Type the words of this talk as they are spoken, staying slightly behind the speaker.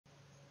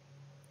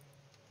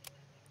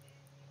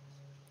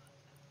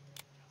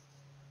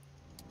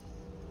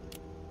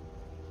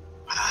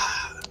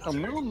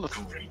I'm willing to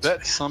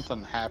bet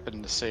something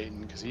happened to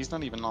Satan because he's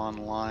not even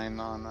online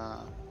on.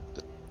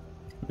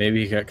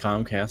 Maybe he got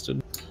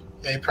Comcasted.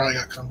 Yeah, he probably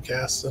got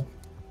Comcasted.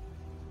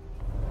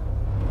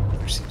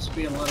 There seems to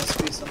be a lot of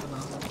space up and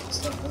down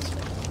stuff, doesn't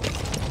it?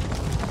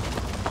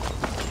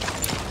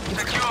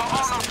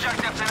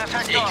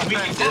 Hey, can we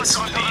condense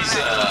some of these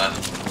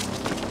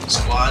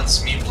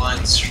squads, meme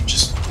blinds, or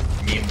just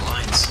meme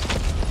blinds?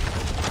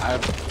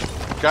 I've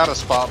got a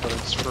spot, but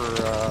it's for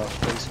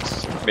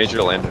basics.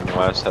 Major Land in the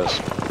West has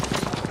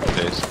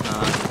space.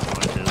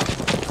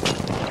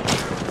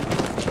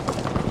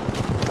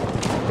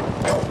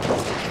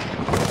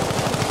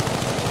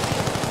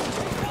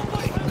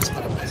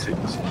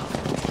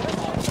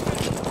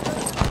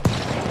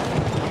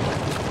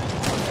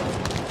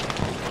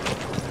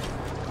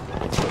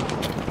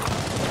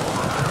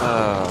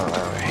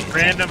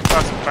 Random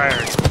fucking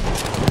fire.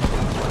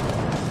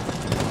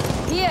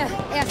 Hier,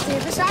 Erste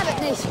Hilfe schadet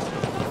nicht.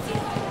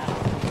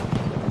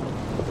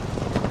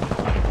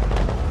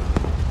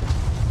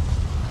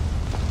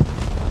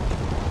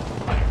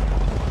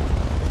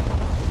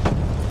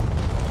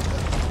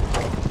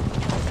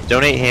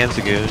 Donate Hands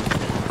Lagoon.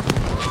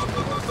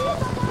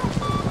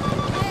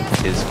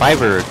 Is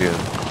Fiber Lagoon?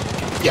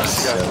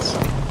 Yes.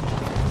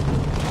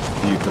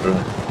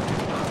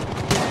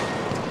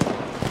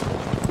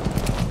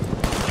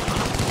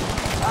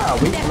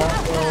 We can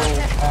not go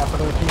half of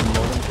their team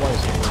more than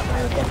twice.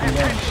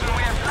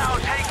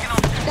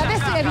 Da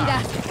bist du ja wieder.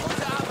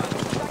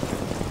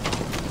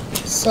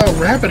 So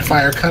rapid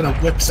fire kind of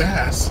whips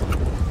ass.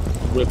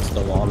 Whips the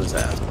llama's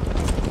ass.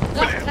 God,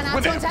 I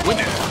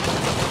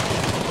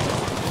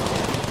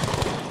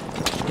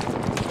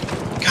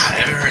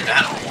haven't heard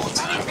that in a long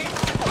time.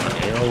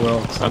 Oh well.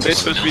 Aren't they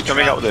supposed to be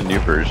coming out with a new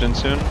version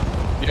soon?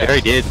 Yeah. They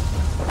already did.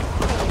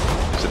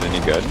 Is it any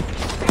good?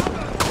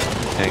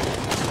 Hey.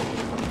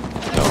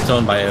 It's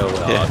owned by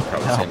AOL. Yeah. I'd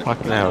probably say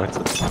Fuck no. It's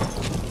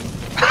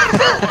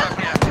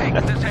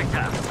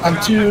I'm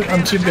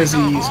too busy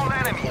using the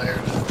player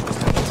to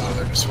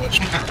bother to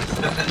switch.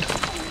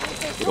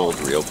 good old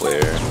real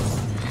player.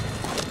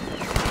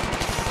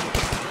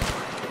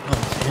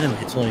 Oh, damn,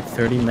 it's only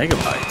 30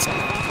 megabytes.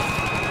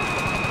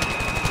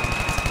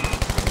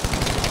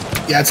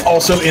 Yeah, it's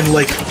also in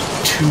like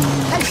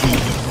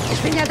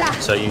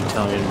 2P. So you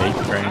tell me to make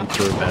the brand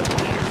to a better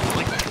player.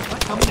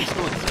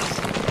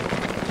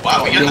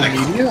 Wow, we got that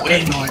Media?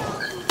 quick. No,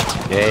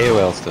 Yeah,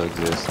 AOL still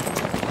exists.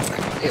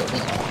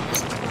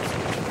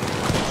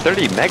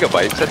 30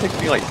 megabytes? That takes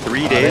me like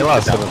 3 days. They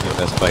lost some of the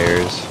best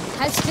players.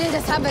 Halt still,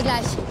 das haben wir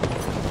gleich.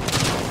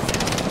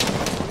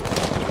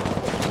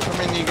 I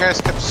mean, you guys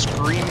kept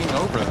screaming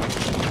over them.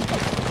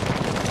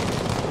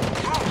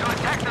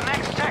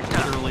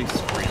 Literally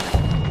screaming.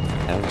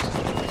 I was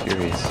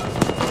curious.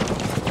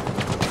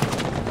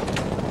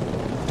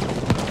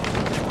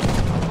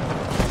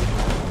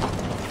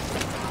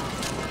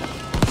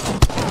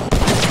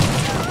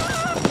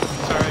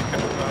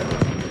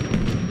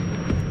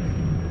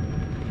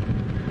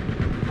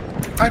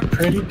 I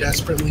pretty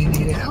desperately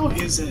need it. How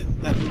is it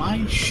that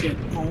my shit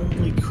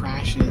only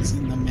crashes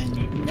in the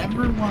menu?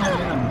 Never when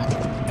I'm in a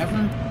map.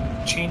 Never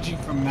changing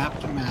from map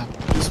to map.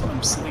 Just when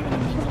I'm sitting in a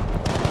menu.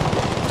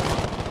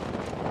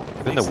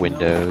 In the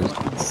windows. No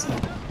fucking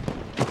sense.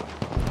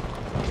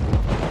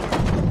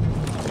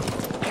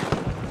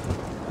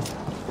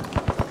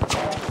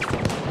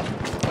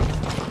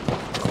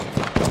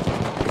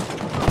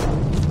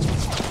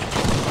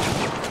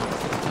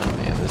 Oh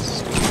man, this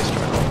is gonna be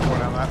strong. Go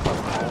down that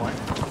fucking hallway.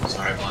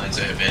 Sorry, blinds, I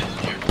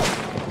abandoned you.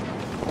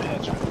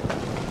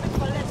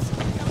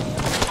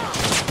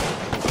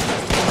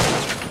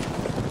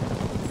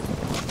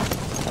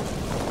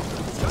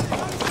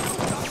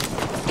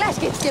 Gleich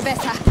geht's dir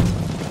besser.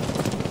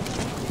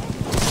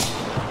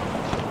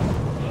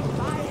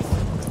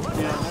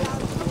 Yeah, I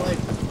like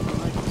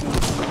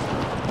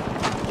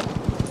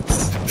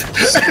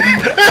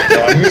No,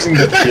 I'm using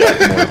the jet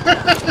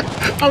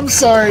now. I'm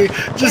sorry,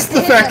 just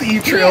the fact that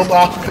you trailed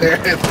off there.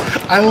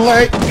 I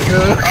like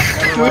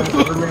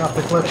Bring off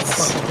the cliff and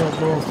fucking kill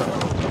girls.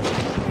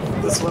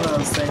 That's what I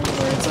was saying,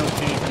 where it's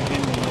okay for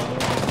him to yell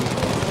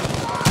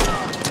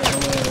the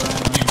other way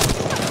around.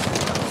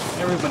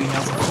 Everybody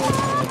has a full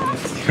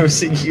You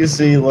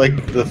see,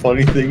 like, the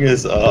funny thing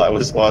is, I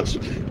was like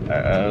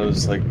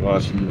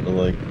watching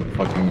like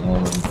fucking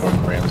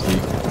Gordon Ramsay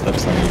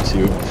clips on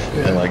YouTube,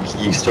 and like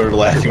he started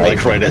laughing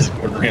like right as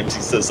Gordon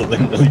Ramsay says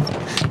something really.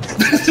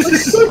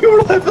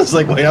 I was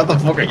like, wait, how the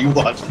fuck are you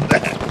watching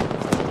that?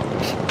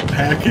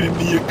 Hack it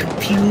into your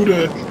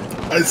computer.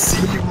 I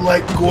see you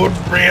like Gordon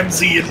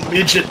Ramsay and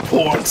midget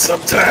porn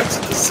sometimes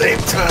at the same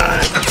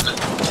time.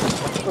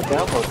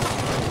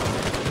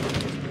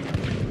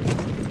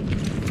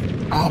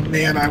 Oh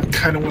man, I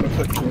kind of want to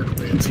put Gordon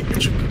Ramsay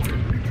midget porn.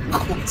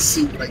 Let's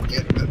see what I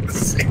get at the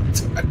same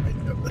time. I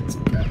know that's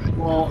bad.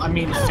 Well, I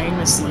mean,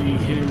 famously,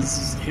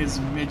 his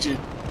midget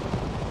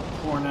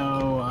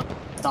porno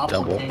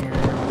doppelganger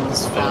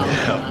was found in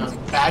a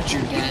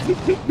badger den.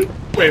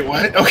 Wait,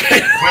 what?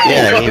 Okay.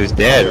 Yeah, he was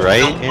dead,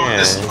 right?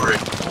 This Yeah. story.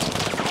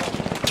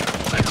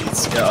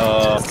 It's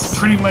Yeah, That's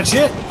pretty much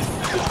it.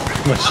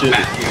 much it.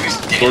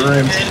 Gordon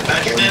Ramsay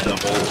Ganz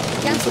double.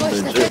 ruhig, das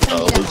Legit, wird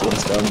schon this wieder.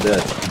 one's down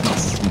dead.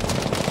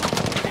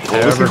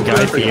 However,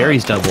 Guy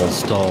Fieri's double is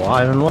still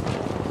alive and well.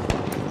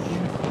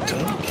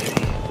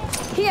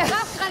 Hier,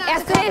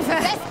 erste Hilfe.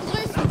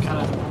 I'm kind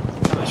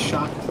of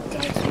shocked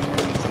that Guy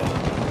Fieri's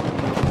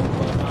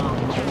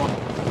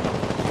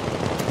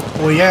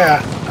Well,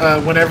 yeah.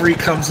 Whenever he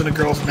comes in a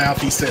girl's mouth,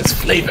 he says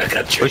 "Flavor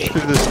Country." Push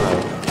through this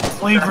now.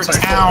 Flavor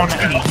Town.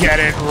 Get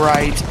it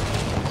right.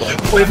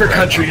 Flavor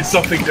Country is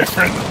something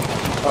different.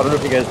 I don't know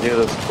if you guys knew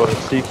this, but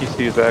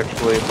CTC is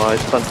actually my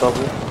stunt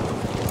double.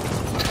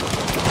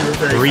 You're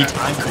very Three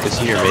fat. times. Is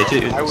he your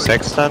midget? I would-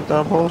 Sex stunt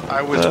double?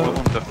 I was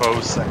Willem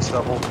Dafoe's sex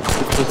double.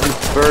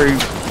 It's very. You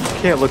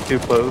can't look too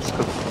close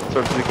because it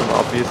starts to become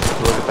obvious if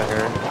you look at the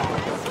hair.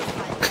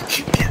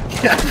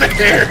 Yeah, the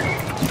hair.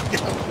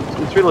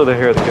 It's really the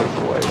hair that gives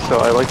it away, so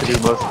I like to do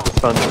most of the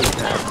stunts with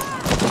hands.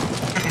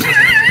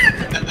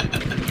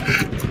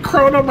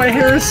 Corona, my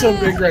hair is so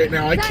big right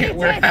now. I can't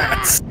wear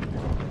hats.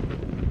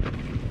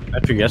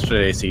 After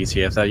yesterday,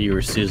 CC, I thought you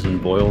were Susan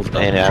Boyle's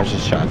double. And I was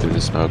just shot through the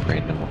smoke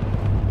randomly.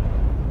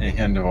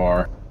 And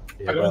or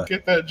I don't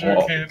get that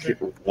joke, Handy.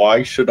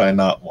 why should I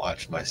not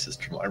watch My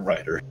Sister, My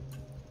Writer?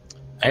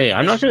 Hey,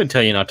 I'm not going to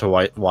tell you not to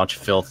watch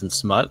filth and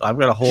smut. I've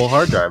got a whole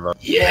hard drive up.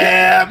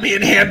 Yeah, me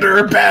and Hander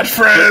are bad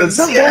friends.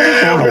 I'm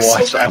Yeah, we're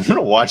so I'm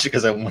gonna watch it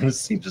because I want to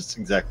see just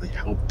exactly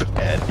how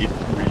bad it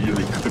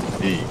really could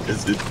be.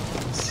 Because it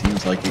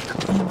seems like it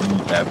could be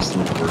the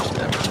absolute worst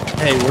ever.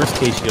 Hey, worst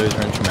case, you always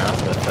run your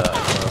mouth with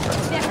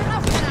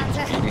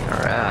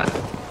Alright.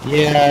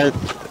 Yeah,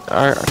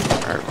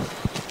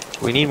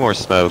 we need more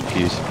smoke,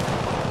 please. I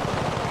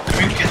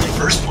mean, we get the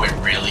first point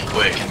really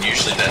quick, and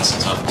usually that's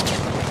a tough one.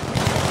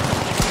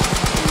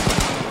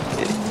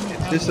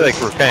 Just like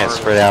we're kind of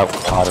spread out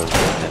autos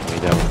and we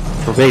don't.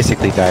 We're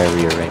basically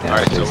diarrhea right now.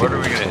 Alright, so what are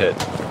we gonna hit?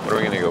 What are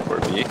we gonna go for?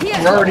 B? Hier,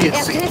 We're already at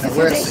erste sea. Hilfe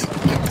We're für at dich. sea.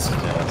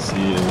 Yeah,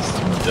 C is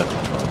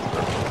definitely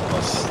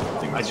plus.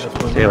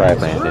 Daylight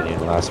landed in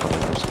the last one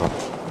or so.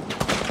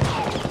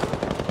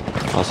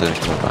 Also, there's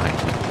no behind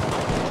me.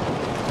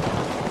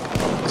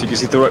 So you can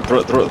see, throw it. No,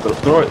 I'm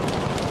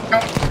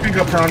gonna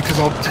go prone because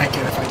I'll tank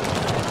it if I.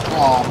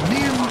 Aw,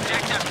 man.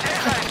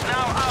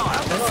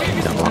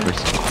 No walkers.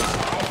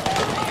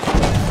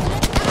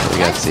 We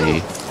got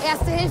C.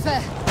 Erste Hilfe.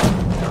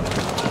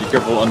 Be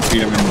careful,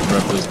 unfeed him and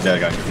grab this bad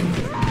guy.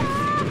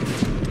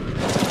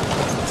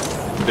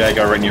 Bad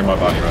guy right near my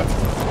body, right?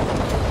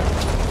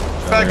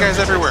 Bad guys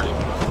everywhere.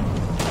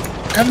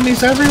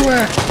 Enemies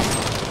everywhere.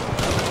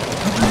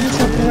 Enemies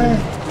everywhere.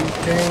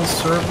 Paying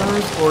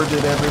servers, or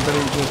did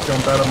everybody just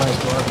jump out of my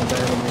squad and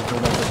ban me for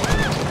nothing?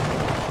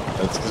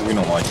 That's because we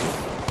don't like you.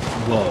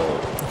 Whoa.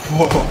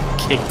 Whoa.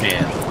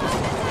 Kickman.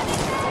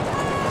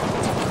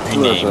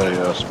 There's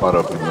a spot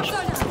open this.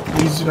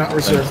 Please do not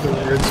reserve the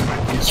words you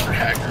might use for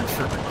Haggard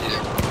for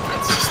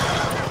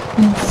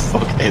That's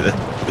Okay,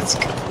 that's a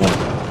good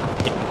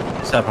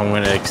one. Except I'm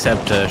going to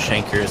accept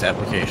Shanker's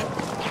application.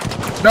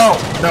 No.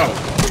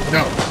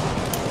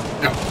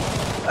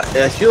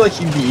 I feel like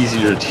he'd be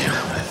easier to deal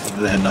with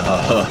than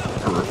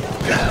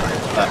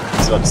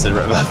so I'm sitting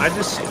right about. I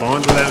just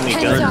spawned without any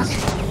Keine guns.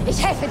 Sorge. Ich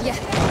helfe dir.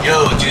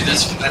 Yo, dude,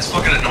 that's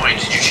fucking annoying.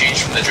 Did you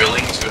change from the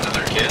drilling to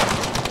another kit?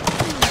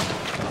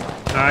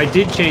 I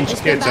did change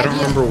kits. I don't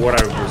remember what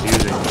I was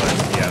using, but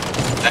yeah.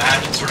 That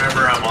happens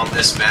whenever I'm on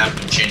this map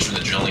and change from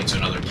the drilling to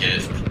another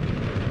kit.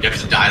 You have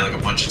to die like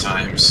a bunch of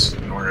times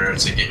in order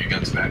to get your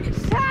guns back.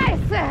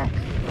 Scheiße.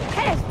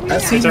 Helft mir.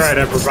 That seems It's alright,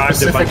 I've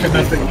revived a bunch specific of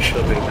enough that people. you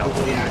should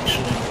probably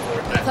actually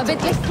report that.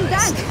 Verbindlichsten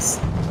Dank.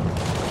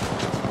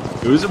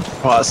 It was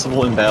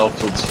impossible in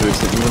Battlefield 2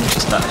 except you wouldn't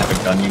just not have a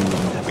gun, you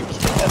wouldn't have a kit.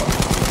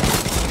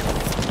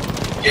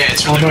 Yeah,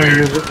 it's Oh, really no,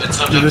 weird. you're- And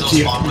sometimes you're they'll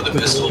the- spawn with a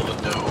pistol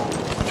with no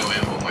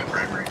ammo in my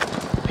primary.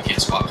 They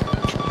can't spot for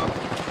that.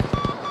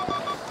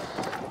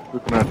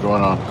 Looking at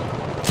going on.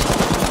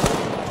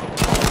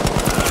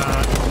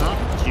 Not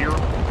here.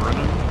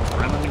 Brennan,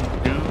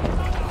 dude.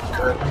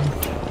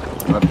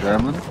 Not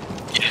German?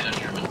 Yeah, not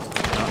German.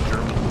 Not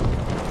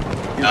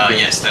German.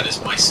 Yes, that is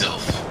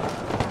myself.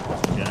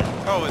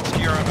 Oh, it's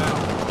here. I'm out.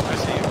 I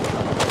see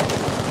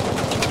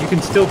you. You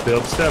can still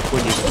build stuff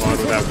when you spawn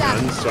without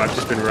guns, so I've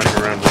just been running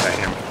around with a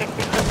hammer.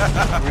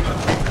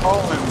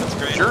 Call him. It's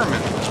great.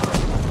 German.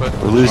 But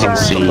We're losing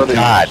C.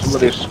 God.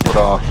 Somebody split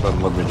off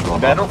and let me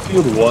join.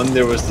 Battlefield 1,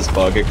 there was this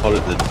bug, I called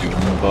it the Doom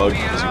bug.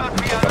 Because you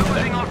couldn't pick up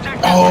anything.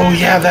 Oh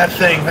yeah, that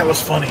thing. That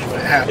was funny.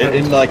 What happened?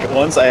 And like,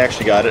 once I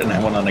actually got it and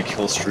I went on a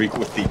kill streak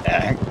with the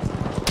axe.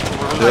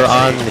 They're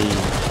on the.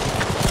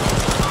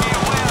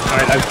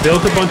 Alright, I've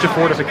built a bunch of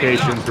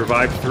fortifications,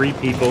 revived 3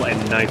 people, and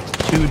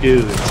knifed 2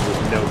 dudes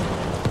with no...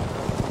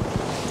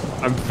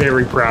 I'm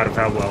very proud of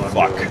how well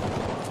I'm doing.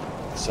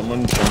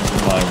 Someone jumped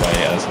in my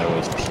way as I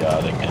was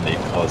piating and they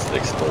caused the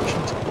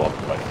explosion to blow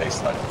up in my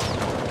face line.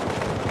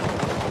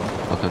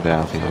 Welcome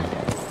Battlefield.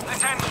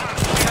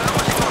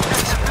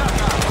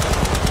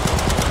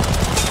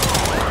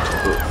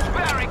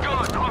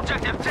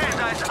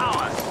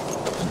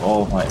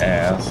 All of my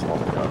ass. Oh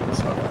my god, this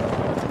one.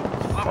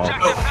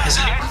 fault. Oh, has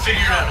anyone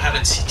figured out how to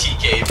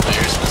TK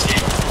players in this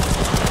game?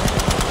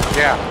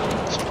 Yeah.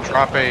 Just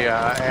drop a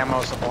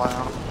ammo supply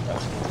on them.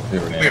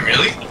 Wait,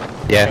 really?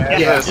 Yeah.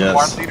 Yeah, as a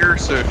Yes. squad leader,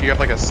 so if you have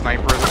like a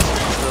sniper that's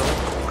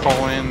still,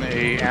 call in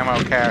a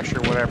ammo cache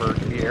or whatever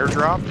to be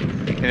airdropped,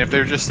 and if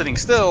they're just sitting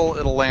still,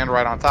 it'll land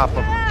right on top of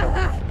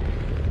them.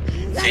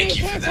 Thank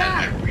you for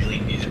that. I really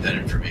needed that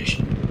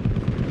information.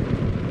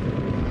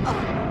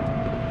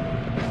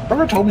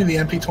 Whoever told me the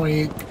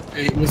MP28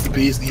 was the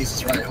bee's knees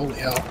is right. Holy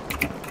hell.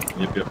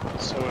 Yep, yep.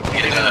 So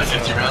Getting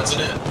 50 rounds in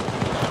it.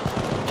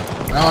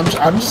 No,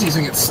 I'm just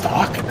using it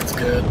stock and it's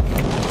good.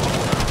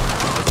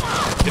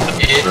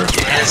 It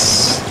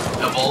has,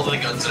 of all the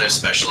guns that I've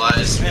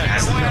specialized, it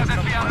has like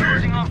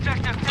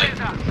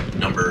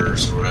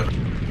numbers or whatever.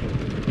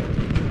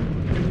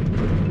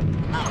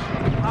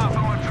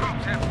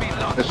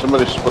 Hey,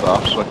 somebody split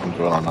off so I can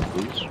join on that,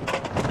 please. You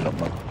don't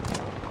mind.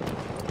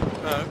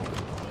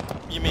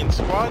 You mean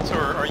squads, or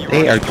are you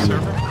Hey, on are the you-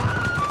 server?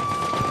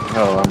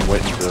 No, I'm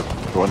waiting to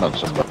join on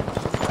somebody.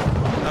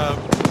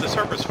 The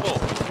server's full.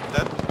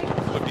 That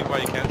would be why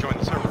you can't join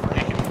the server.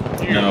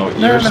 No,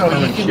 No, you're he still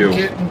in can queue.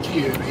 get in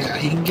queue. Yeah,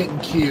 he can get in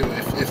queue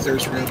if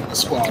there's room in the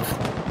squad.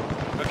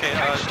 Okay, do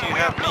you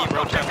have me,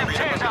 Rotan,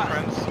 Freedom, other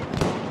friends?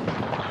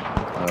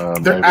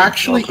 There Maybe.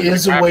 actually I'll take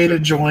is it. a way to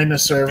join a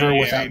server Be a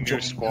without new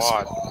joining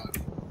squad. a squad.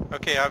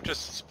 Okay, I've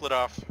just split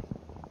off.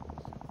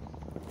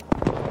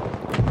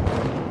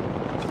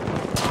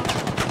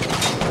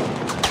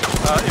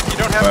 If you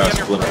don't have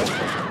me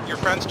on your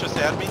friends, just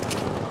add me.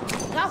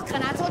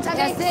 Rauchgranate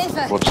unterwegs.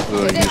 Hilfe! What's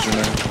the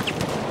username?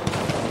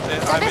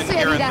 I'm in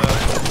here in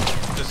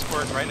the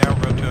Discord right now,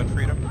 Road to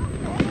Freedom.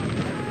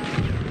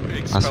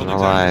 It's Awesome, spelled exactly the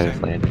alive,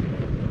 same. Landon.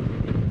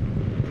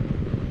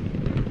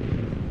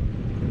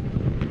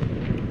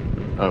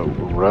 Oh,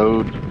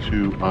 Road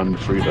to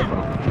Unfreedom.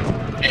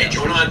 Hey,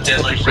 join on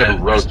Dead Like You said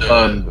Rev. Road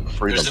to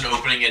Freedom. There's an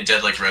opening in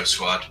Dead Like Rev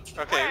squad.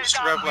 Okay,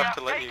 Rev left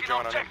to let you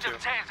join on him too.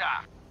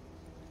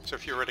 So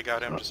if you already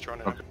got him, just join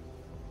him. Okay.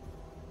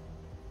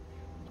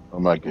 Oh,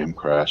 my game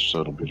crashed,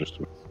 so it'll be just.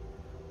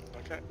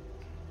 Okay.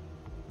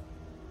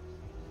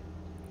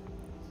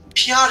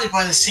 PR'd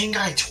by the same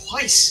guy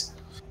twice.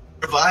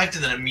 Revived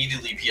and then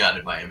immediately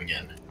PR'd by him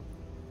again.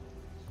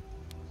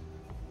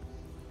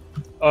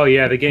 Oh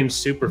yeah, the game's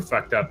super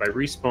fucked up. I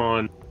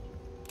respawn.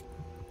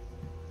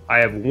 I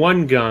have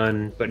one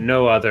gun, but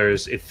no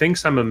others. It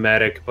thinks I'm a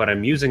medic, but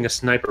I'm using a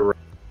sniper.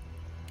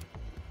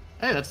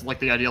 Hey, that's like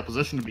the ideal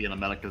position to be in a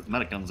medic, because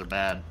medic guns are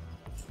bad.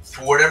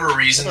 For whatever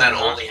reason, that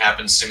only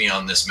happens to me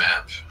on this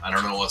map. I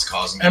don't know what's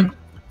causing it.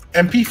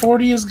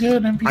 MP40 is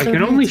good. MP30 I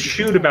can only is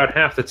shoot about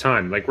half the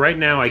time. Like right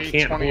now, I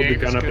can't hold the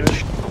gun up and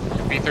shoot.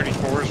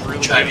 B-34 is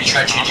really Have you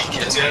tried changing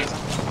kids yet?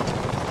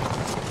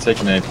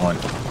 Taking a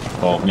point.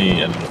 Well,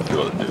 me and a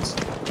few other dudes.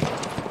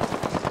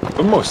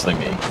 But mostly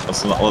me.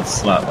 Let's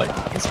not like,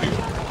 let's be real.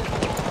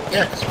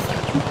 Yeah, because we're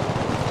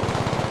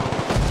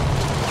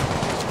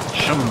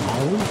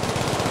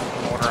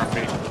Order on B.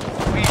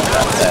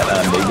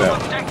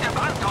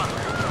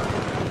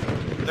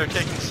 They're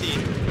taking C.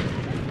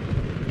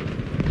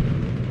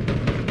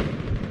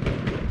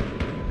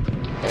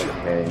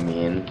 Okay,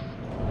 mean.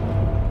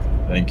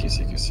 Thank you,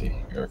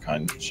 CQC. You're a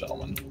kind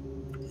gentleman.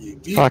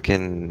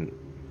 Fucking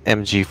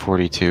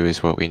MG42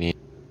 is what we need.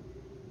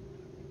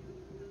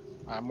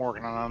 I'm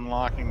working on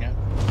unlocking it.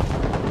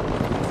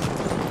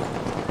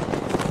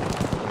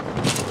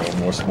 One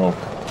more smoke.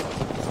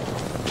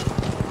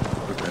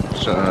 Okay,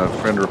 so,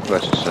 friend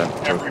request is sent.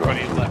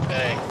 Everybody left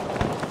A.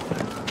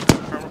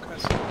 Friend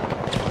request.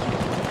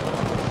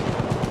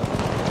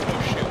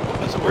 Oh shoot, what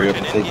was the Hurry word up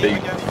in and take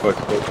in-game B. again? Quick.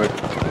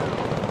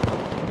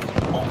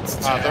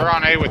 They're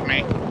on A with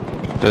me.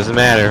 Doesn't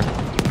matter.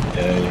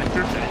 Yay.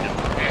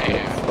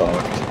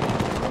 Fuck.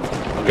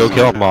 Go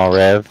kill them all,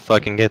 Rev.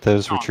 Fucking get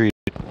those retreated.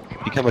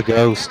 Become a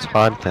ghost.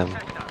 Haunt them.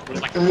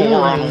 It's like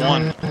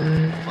 4-on-1.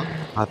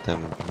 Haunt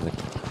them.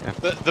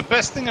 The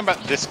best thing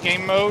about this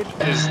game mode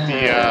is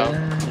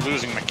the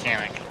losing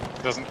mechanic.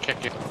 It doesn't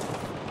kick it.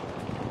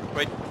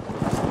 Wait,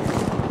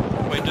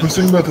 Who's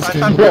thinking about this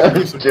game?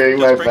 Doing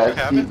my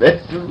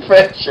best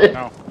impression.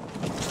 No.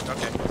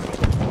 Okay.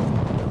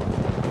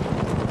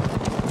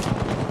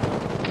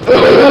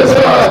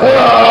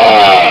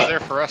 It's there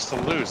for us to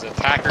lose.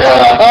 Attackers.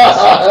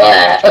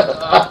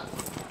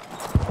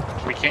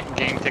 We can't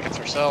gain tickets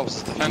ourselves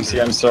as defenders.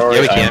 CQC, I'm sorry.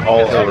 Yeah, we can. I'm all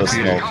over the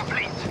smoke.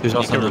 There's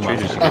also no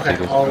retreaters.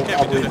 Okay, I'll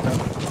leave them.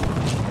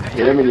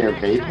 Hit him in your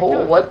vape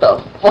hole? What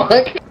the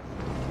fuck?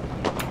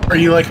 Are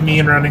you like me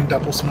and running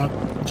double smoke?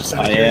 Just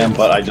out I of am,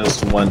 but I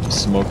just went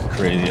smoke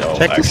crazy. Oh,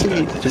 Check to see.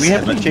 actually, Do we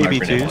have any my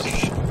grenade.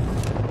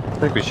 JB2s? I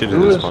think we should at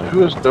Who this is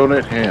point.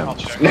 donate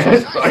hands?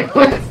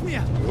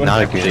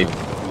 Not a good.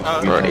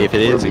 Or if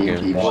it is a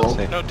good.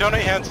 No,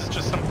 donate hands is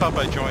just some pub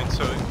I joined,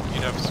 so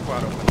you'd have a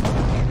squad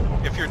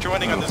open. If you're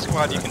joining on this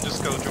squad, you can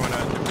just go join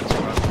a different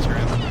squad once you're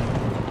in.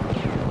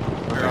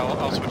 Here,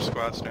 I'll switch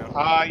squads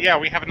now. Yeah,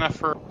 we have enough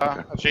for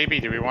a JB.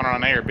 Do we want it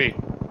on A or B?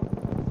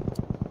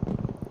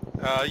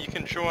 You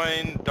can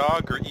join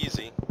Dog or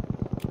Easy.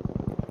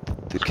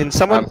 Can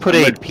someone put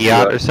a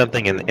Piat or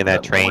something in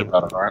that train?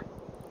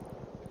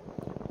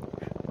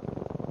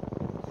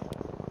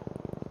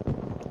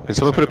 Can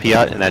someone put a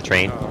Piat in that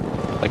train?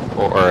 Like,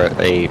 or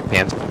a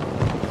Panzer?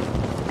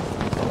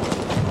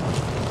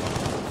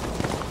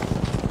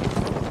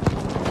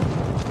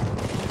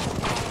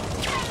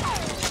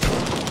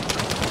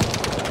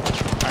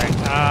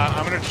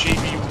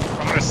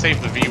 I'm gonna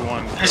save the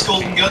V1. Nice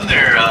golden gun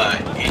there,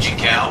 Agent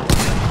Cal.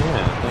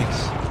 Yeah,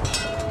 thanks.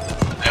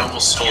 I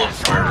almost stole it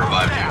before I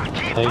revived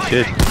you. Oh, you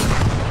should.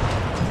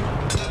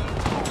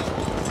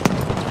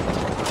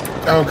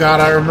 Oh god,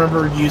 I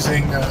remember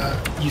using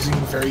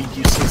very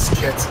useless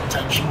kits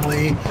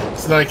intentionally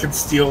so that I could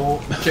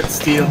get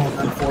steal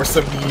and force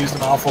them to use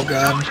an awful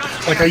gun.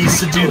 Like I used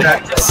to do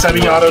that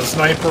semi-auto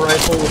sniper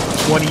rifle with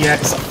a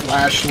 20x, a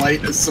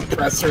flashlight, a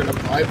suppressor, and a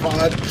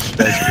bipod.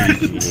 That's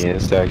pretty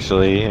genius,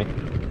 actually.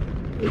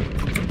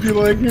 Be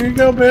like, here you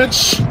go,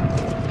 bitch.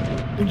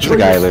 Enjoy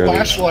guy your literally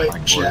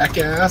flashlight,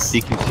 jackass.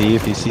 You can see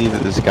if you see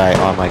that this guy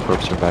on my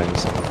corpse reviving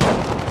someone.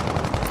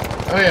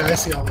 Oh yeah, I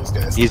see all those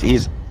guys.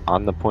 He's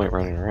on the point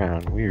running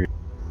around. Weird.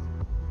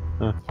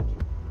 Huh.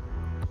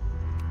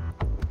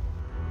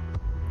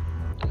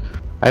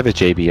 I have a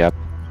JB up,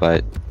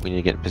 but we need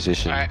to get in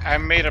position. I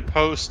made a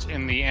post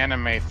in the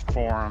anime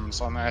forums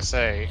on the SA,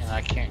 and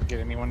I can't get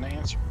anyone to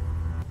answer.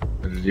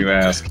 What did you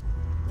ask?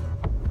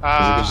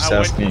 Just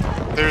ask me.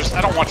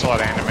 I don't watch a lot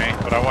of anime,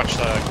 but I watch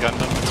Gundam.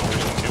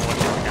 There's a new one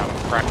coming out in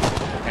prep,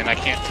 and I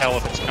can't tell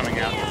if it's coming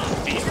out in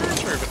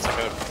theaters or if it's like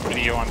a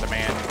video on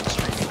demand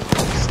streaming.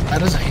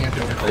 That is a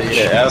Andor.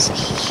 Yeah, ask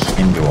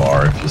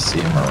Indor if you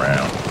see him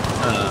around.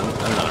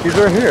 He's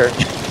right here.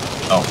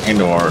 Oh,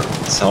 Indor,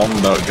 tell him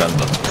about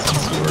Gundam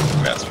since you were the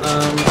master.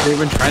 They've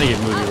been trying to get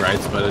movie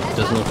rights, but it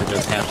doesn't look like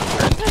it's happening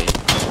currently.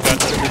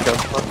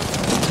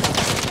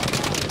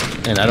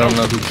 And I don't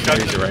know who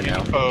carries it right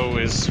now. Info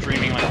is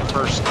streaming like the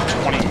first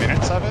 20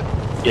 minutes of it.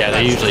 Yeah,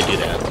 they usually do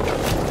that.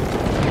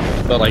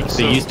 But like,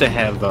 they used to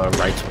have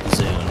rights with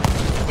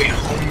Zune. Wait,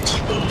 Home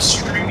Depot's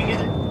streaming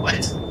it?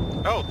 What?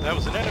 Oh, that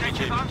was an enemy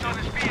JB.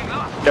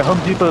 Yeah, Home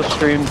Depot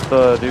streams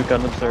the new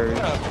Gundam series.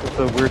 It's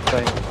a weird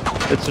thing.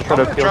 It's to try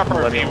to appeal drop to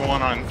our millennials.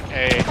 V1 on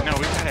A. No,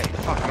 we got A.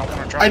 Fuck, I don't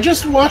want to drop. I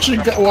just watched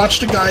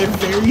a guy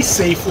very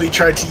safely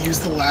try to use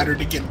the ladder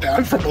to get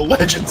down from a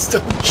ledge and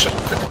still jump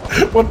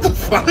it. What the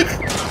fuck?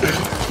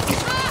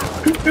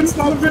 It's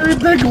not a very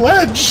big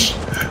ledge.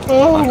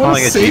 Oh, I'm what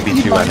calling a it safety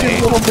GB2 on minded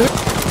A. little bit.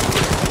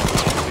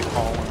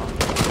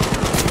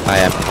 I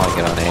am calling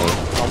it on A.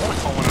 I want to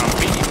call one on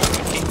B.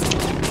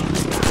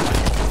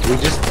 We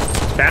just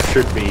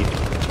captured B.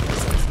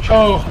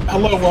 Oh,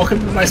 hello, welcome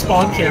to my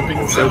spawn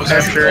camping. So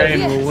capture A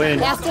and we'll win.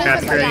 Capture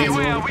A and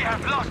we'll win.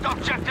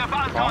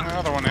 Calling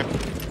another one in.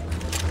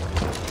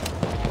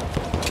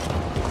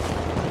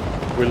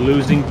 We're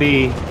losing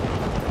B.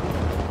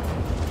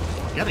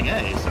 Getting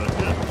A, so it's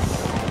good.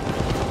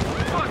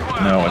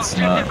 No, it's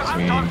not.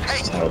 We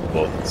just held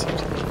both at the same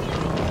time.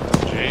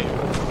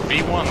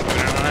 V1, put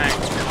it on A.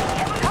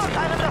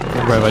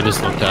 Right, I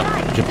just looked up.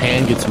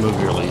 Japan gets a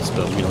movie release,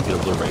 but we don't get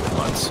a Blu-ray for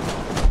months.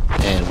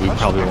 And we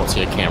probably won't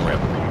see a camera.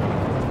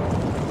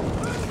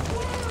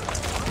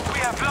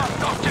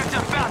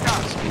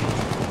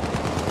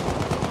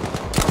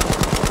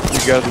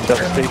 You guys in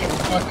Devastation?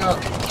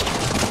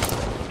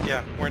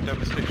 Yeah, we're in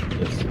Devastation.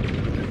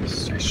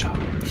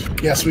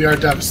 Yes, we are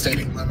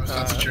devastating them, if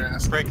that's what you're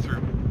asking.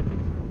 Breakthrough.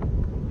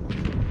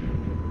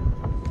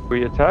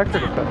 We attack or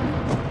defend?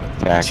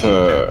 Attack.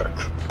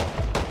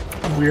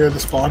 We are the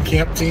spawn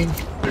camp team.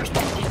 There's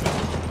one team.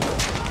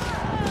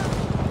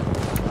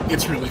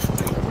 It's really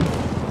funny.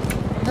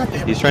 God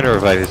damn it. He's trying to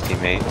revive his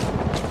teammate.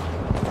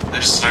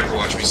 There's a sniper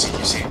watch me,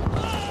 CQC.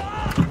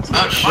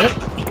 Oh, shit.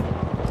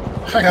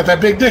 I got that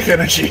big dick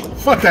energy.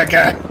 Fuck that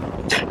guy.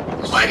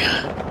 My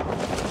God.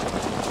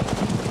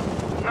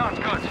 Not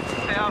good.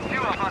 There are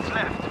few of us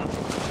left.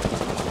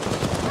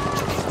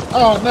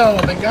 Oh no,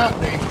 they got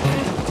me.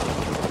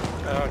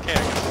 Okay, I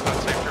guess it's not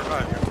safe to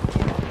revive you.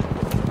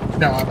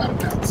 No, I'm out of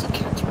bounds. I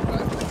can't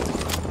survive.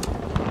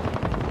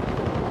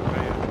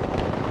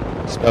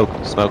 Smoke,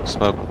 smoke,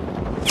 smoke.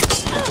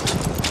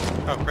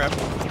 Oh crap.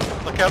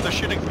 Look out, they're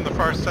shooting from the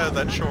far side of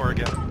that shore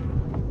again.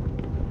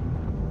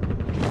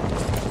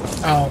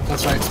 Oh,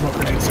 that's right. Smoke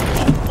grenades.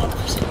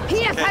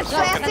 Hier,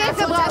 Verstärkte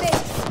Bravo!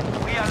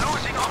 We are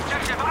losing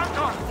objective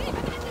Anton.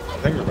 I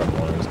think we're about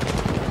to lose.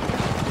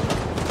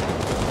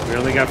 We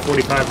only got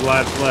 45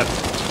 lives left.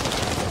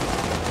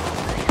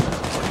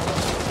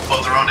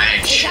 Oh, they're on A.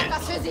 Ich Shit.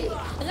 hab was für Sie!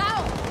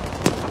 Raus!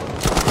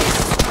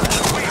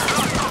 We have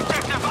lost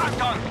objective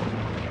Anton.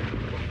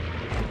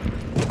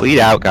 Bleed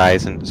out,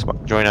 guys, and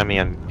join on me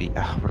on B.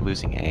 Oh, we're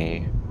losing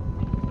A.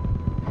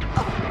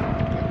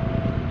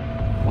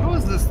 What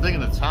was this thing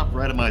in the top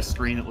right of my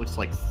screen? It looks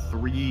like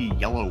 3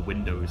 yellow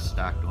windows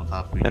stacked on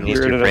top of each At other.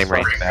 least your frame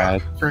rate's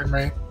bad. Frame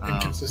rate.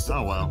 Inconsistent.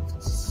 Oh well.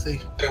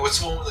 See. Hey, what's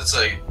the one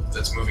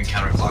that's moving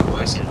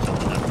counterclockwise?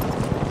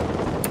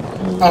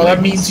 Oh,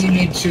 that means you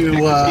need to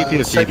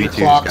set your GB2s,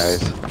 clocks.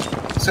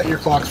 guys. Set your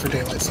clocks for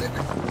daylight saving.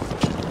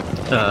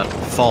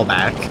 Fall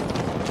back,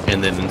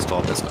 and then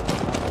install this one.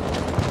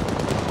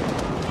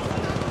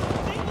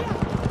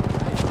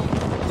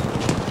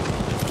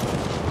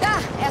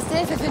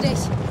 Hilfe für dich.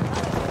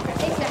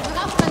 Ekle,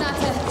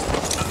 Rauchgranate.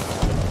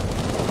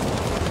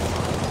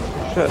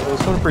 Shit, it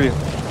was coming for you.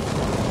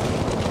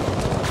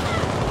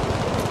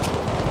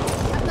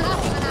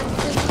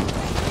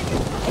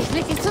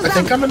 I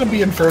think I'm going to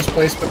be in first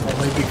place, but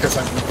only because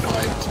I'm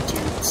revived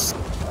dudes.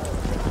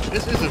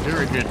 This is a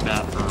very good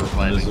map for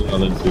reviving. There's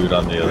another dude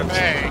on the other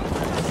Hey.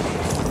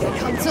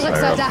 Komm zurück,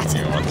 Soldat.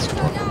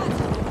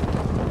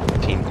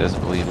 Team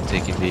doesn't believe in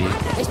taking B.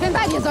 Ich bin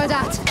bei dir,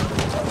 Soldat.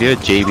 The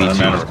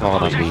JV2 is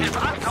calling on B.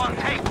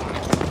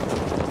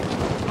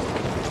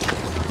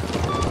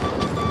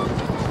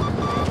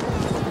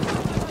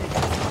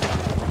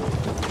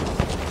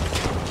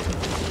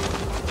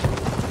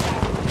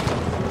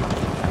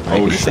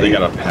 Oh shit, they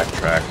got a pack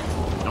track.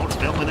 Don't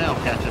fail me now,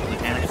 Captain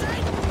Mechanic.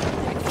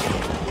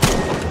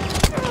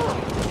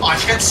 Oh, I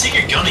forgot to take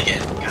your gun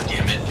again. God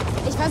damn it.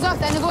 Ich versorge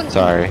deine Wunden.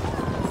 Sorry.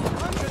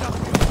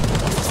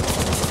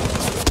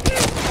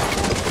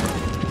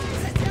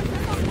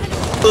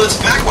 Oh, it's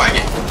a pack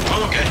wagon.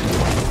 Oh, okay.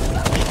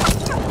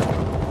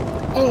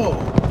 Oh,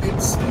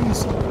 it's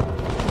easy.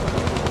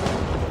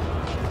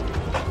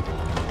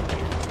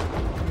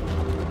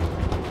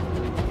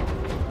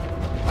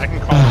 I can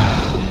call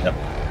it. Yep.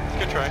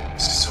 Good try.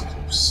 This is so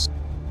close.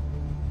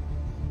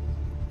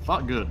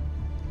 Fought good.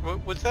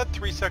 Was that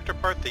 3-sector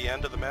part the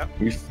end of the map?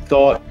 We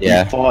fought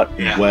Yeah.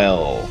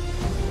 well.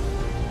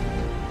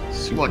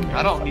 Look,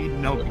 I don't need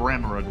no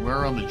grammar.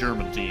 We're on the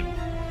German team.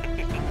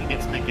 I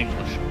can't speak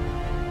English.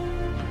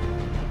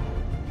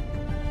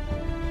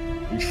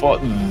 We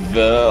fought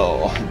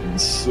well.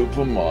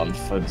 Superman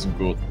fights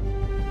good.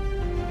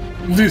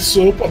 The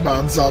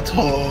Superman that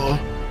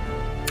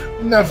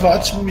never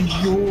watch me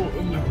you.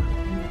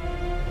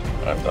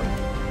 I'm done.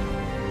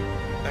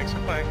 Thanks for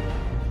playing.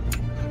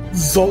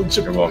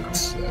 Soldier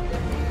box.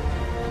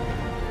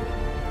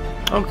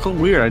 Oh, cool.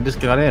 Weird. I just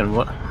got in.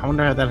 What? I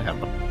wonder how that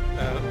happened.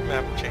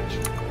 Map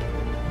changed.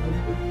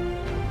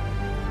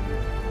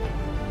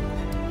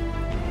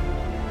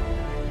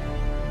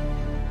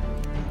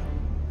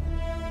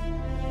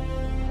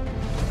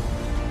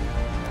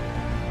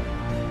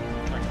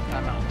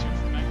 I'm out too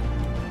for night.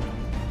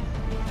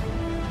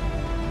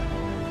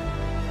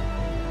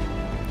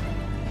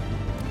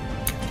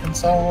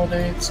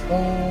 Consolidate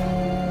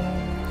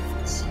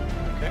spots.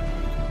 Okay.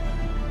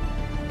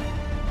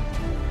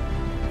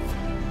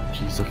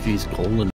 Jeez, if he's golden.